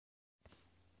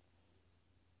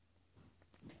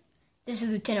This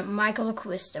is Lieutenant Michael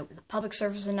PSA with a public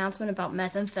service announcement about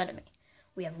methamphetamine.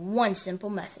 We have one simple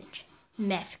message.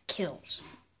 Meth kills.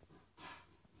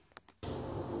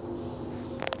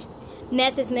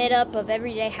 Meth is made up of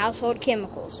everyday household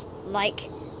chemicals, like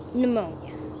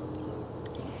pneumonia,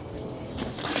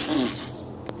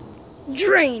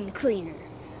 drain cleaner,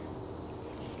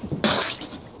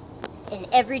 and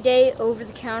everyday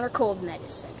over-the-counter cold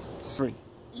medicine.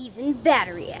 Even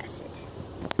battery acid.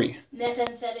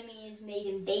 Methamphetamine is made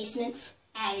in basements,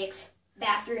 attics,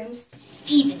 bathrooms,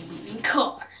 even in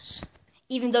cars.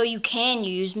 Even though you can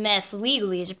use meth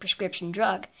legally as a prescription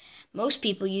drug, most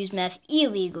people use meth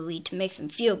illegally to make them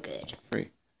feel good.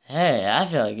 Hey, I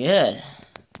feel good.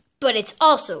 But it's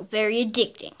also very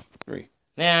addicting.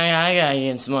 Man, I gotta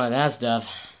get some more of that stuff.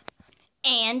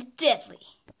 And deadly.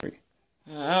 I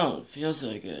don't feel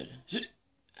so good.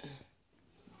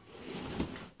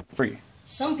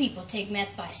 Some people take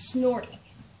meth by snorting.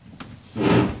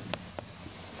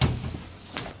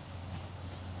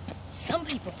 Some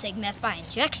people take meth by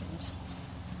injections.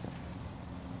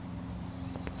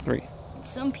 And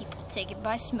some people take it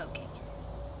by smoking.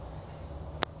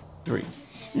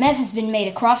 Meth has been made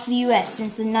across the U.S.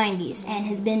 since the 90s and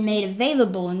has been made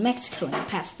available in Mexico in the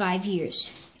past 5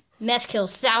 years. Meth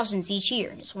kills thousands each year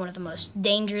and is one of the most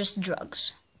dangerous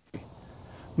drugs.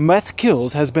 Meth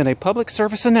Kills has been a public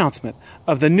service announcement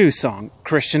of the new song,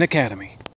 Christian Academy.